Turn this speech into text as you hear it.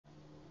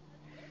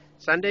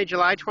Sunday,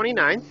 July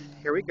 29th.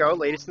 Here we go,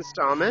 latest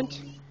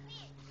installment.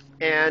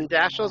 And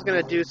Dashiell's going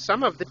to do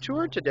some of the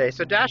tour today.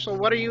 So Dashiell,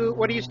 what are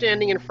you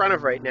standing in front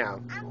of right now?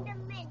 The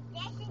mint.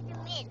 This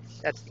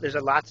is the mint. There's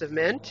lots of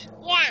mint?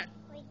 Yeah,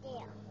 right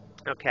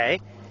there. Okay.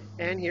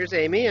 And here's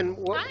Amy. And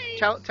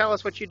tell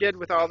us what you did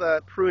with all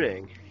the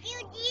pruning. Do you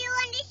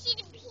want to see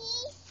the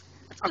peas?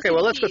 Okay,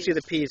 well, let's go see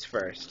the peas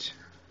first.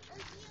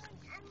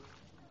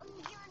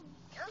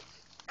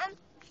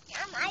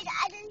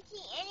 I didn't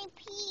see any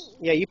peas.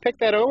 Yeah, you picked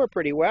that over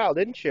pretty well,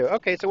 didn't you?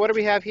 Okay, so what do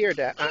we have here,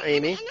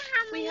 Amy?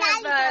 We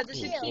have the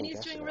zucchini's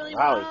doing really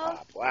well.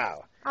 Lollipop,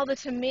 wow. All the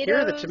tomatoes. Here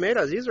are the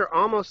tomatoes. These are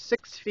almost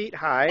 6 feet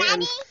high. Daddy?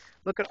 And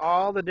look at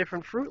all the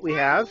different fruit we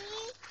have.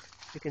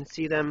 You can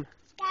see them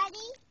Daddy?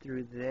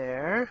 through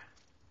there.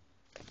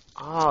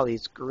 All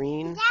these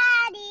green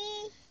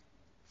Daddy?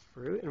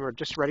 fruit, and we're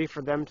just ready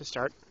for them to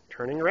start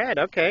turning red.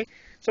 Okay,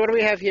 so what do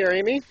we have here,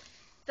 Amy?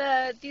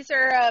 These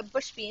are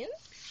bush beans.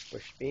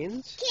 Bush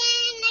beans.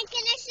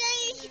 Can I show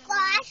you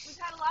squash? We've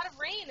had a lot of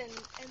rain, and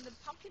the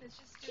pumpkin is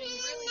just doing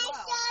really well.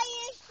 Can I show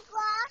you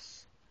squash?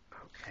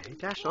 Okay,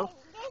 Dashiell,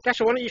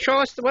 why don't you show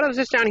us, what is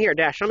this down here,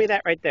 Dash? Show me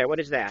that right there. What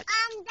is that?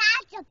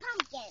 That's a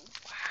pumpkin.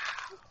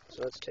 Wow.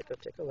 So let's take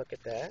a look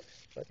at that.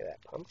 Look at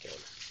that pumpkin.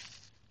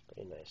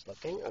 Pretty nice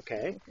looking.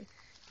 Okay.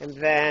 And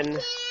then... Can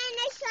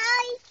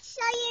I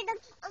show you the...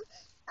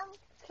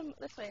 Come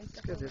this way.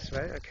 Let's go this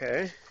way.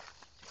 Okay.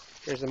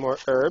 Here's some more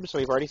herbs. So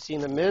we've already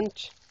seen the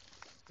mint.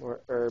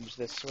 More herbs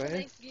this way.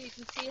 Nice view. You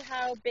can see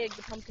how big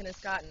the pumpkin has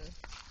gotten.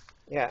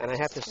 Yeah, and I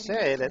have to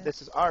say that this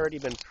has already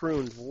been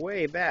pruned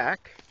way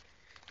back.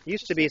 It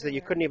used to be so that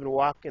you couldn't even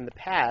walk in the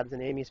paths,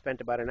 and Amy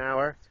spent about an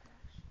hour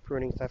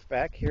pruning stuff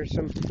back. Here's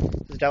this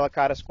is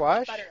delicata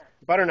squash.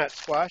 Butternut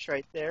squash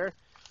right there.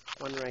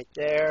 One right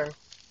there.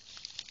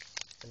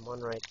 And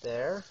one right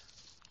there.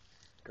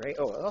 Great.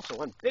 Oh, also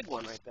one big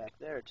one right back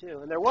there,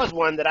 too. And there was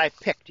one that I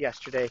picked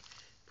yesterday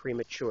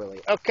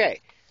prematurely. Okay,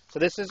 so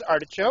this is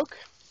artichoke.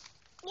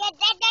 Yeah,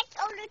 that's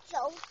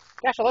artichoke.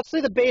 Dashiell, let's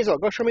see the basil.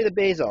 Go show me the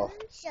basil.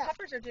 Sure.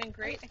 Peppers are doing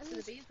great next to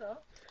the basil.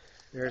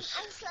 There's.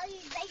 I'll show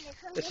you the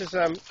basil. This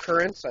is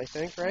currants, I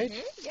think, right?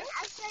 Mm-hmm. Yeah.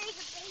 I'll show you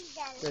the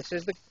basil. This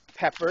is the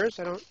peppers.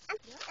 I don't.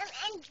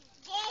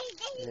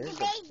 And this There's is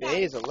the the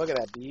basil. Look at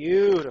that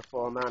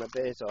beautiful amount of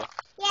basil.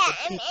 Yeah,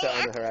 The pizza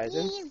on the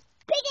horizon. He's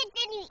bigger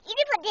than you eat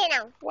a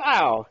potato.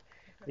 Wow.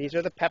 These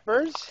are the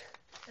peppers.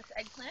 That's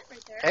eggplant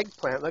right there.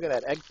 Eggplant. Look at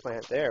that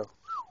eggplant there.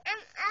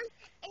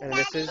 And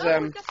this is we've got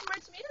some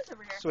red tomatoes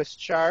over here. Swiss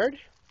chard.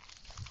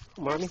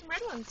 Mommy. Some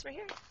red ones right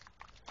here.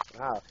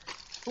 Wow.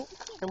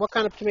 And what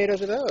kind of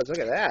tomatoes are those? Look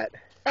at that.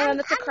 And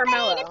it's a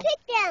Carmelo. I'm ready to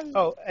pick them.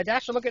 Oh,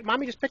 Dashiell, look at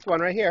Mommy just picked one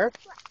right here.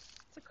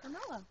 It's a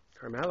Carmelo.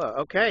 Carmelo.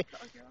 Okay.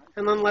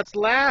 And then let's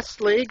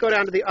lastly go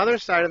down to the other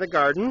side of the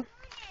garden.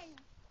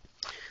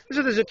 These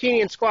are the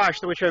zucchini and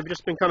squash, which have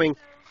just been coming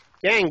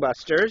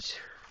gangbusters.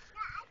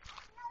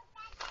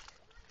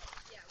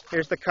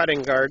 Here's the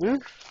cutting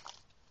garden.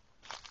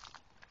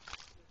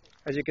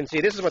 As you can see,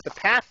 this is what the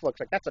path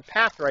looks like. That's a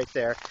path right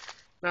there.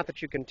 Not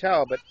that you can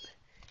tell, but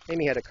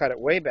Amy had to cut it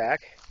way back.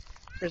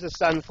 There's a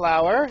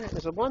sunflower.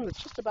 There's a one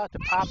that's just about to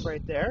pop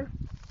right there.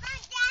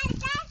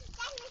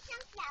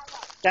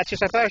 That's your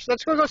sunflower. So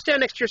let's go stand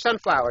next to your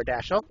sunflower,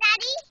 Dashiell.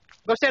 Daddy?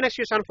 Go stand next to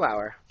your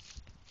sunflower.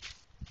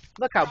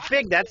 Look how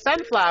big that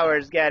sunflower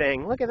is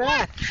getting. Look at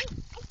that.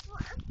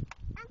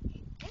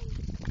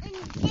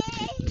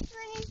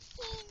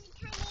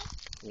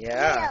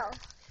 Yeah.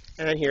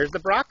 And then here's the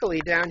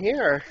broccoli down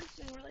here. It's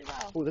doing really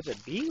well. Oh, there's a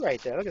bee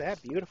right there. Look at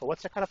that. Beautiful.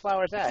 What's that kind of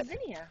flower is that? It's a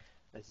zinnia.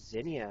 A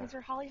zinnia. These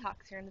are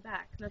hollyhocks here in the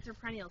back. Those are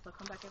perennials. They'll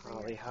come back every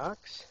year.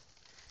 Hollyhocks.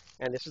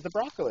 And this is the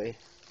broccoli.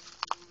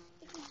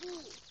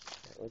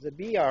 That was a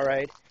bee, all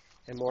right.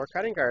 And more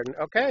cutting garden.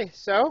 Okay,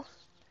 so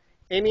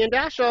Amy and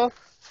Dashiell,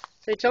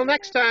 say till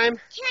next time.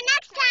 Till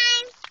next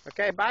time.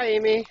 Okay, bye,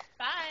 Amy.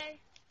 Bye.